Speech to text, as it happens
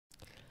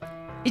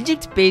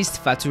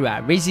Egypt-based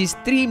Fatura raises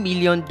 $3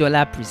 million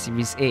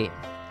pre-Series A.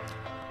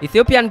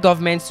 Ethiopian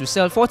government to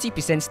sell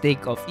 40%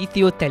 stake of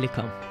Ethio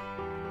Telecom.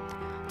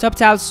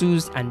 Total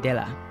sues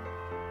Andela.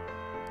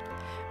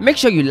 Make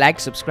sure you like,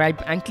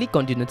 subscribe, and click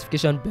on the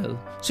notification bell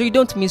so you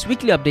don't miss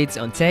weekly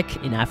updates on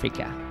tech in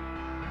Africa.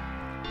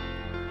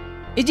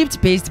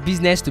 Egypt-based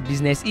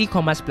business-to-business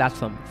e-commerce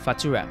platform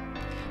Fatura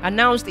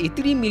announced a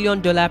 $3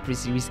 million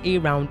pre-Series A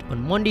round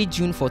on Monday,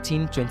 June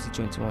 14,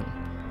 2021.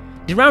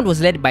 The round was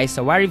led by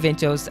Sawari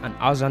Ventures and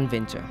Ozan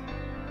Venture.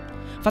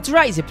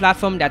 Fatura is a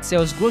platform that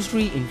sells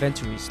grocery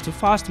inventories to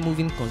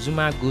fast-moving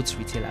consumer goods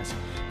retailers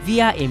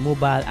via a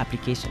mobile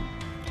application.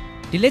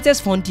 The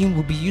latest funding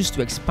will be used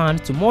to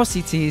expand to more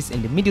cities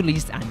in the Middle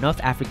East and North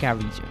Africa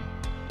region.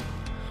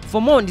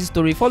 For more on this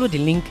story, follow the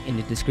link in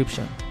the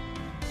description.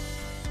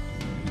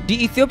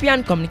 The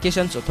Ethiopian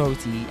Communications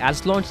Authority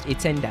has launched a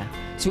tender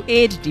to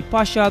aid the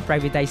partial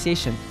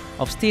privatization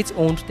of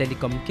state-owned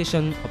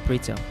telecommunication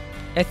operator,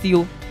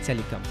 Ethio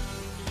Telecom.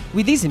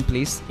 With this in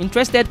place,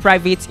 interested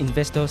private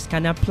investors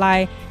can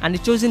apply and the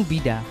chosen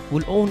bidder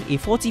will own a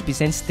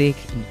 40% stake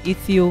in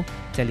Ethio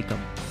Telecom.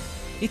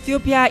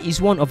 Ethiopia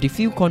is one of the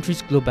few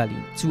countries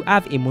globally to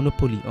have a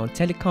monopoly on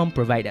telecom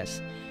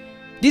providers.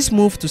 This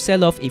move to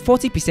sell off a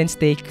 40%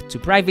 stake to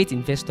private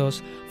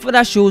investors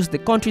further shows the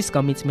country's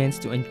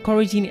commitment to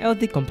encouraging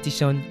healthy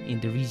competition in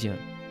the region.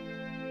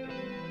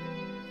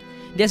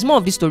 There's more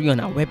of this story on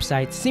our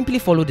website, simply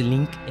follow the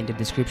link in the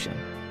description.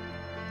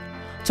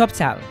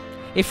 TopTal,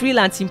 a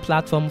freelancing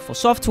platform for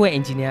software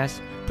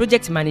engineers,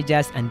 project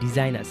managers and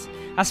designers,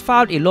 has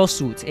filed a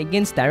lawsuit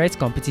against direct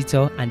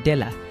competitor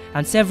Andela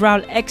and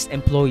several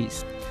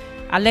ex-employees,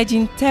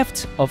 alleging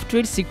theft of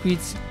trade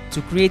secrets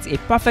to create a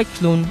perfect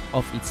clone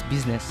of its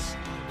business.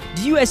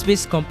 The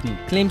US-based company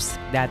claims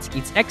that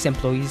its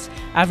ex-employees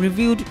have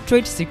revealed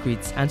trade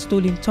secrets and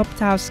stolen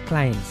TopTal's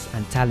clients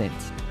and talent.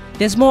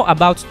 There's more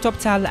about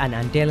TopTal and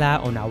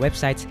Andela on our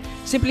website,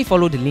 simply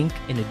follow the link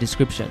in the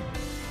description.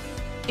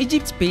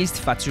 Egypt-based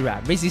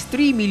Fatura raises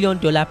 $3 million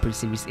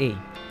pre-Series A.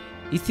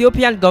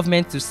 Ethiopian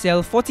government to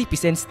sell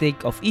 40%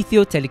 stake of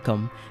Ethio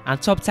Telecom and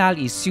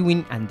TopTal is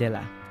suing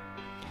Andela.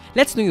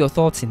 Let's know your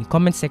thoughts in the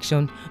comment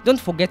section. Don't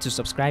forget to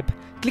subscribe,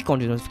 click on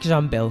the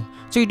notification bell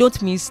so you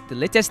don't miss the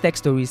latest tech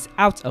stories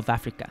out of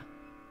Africa.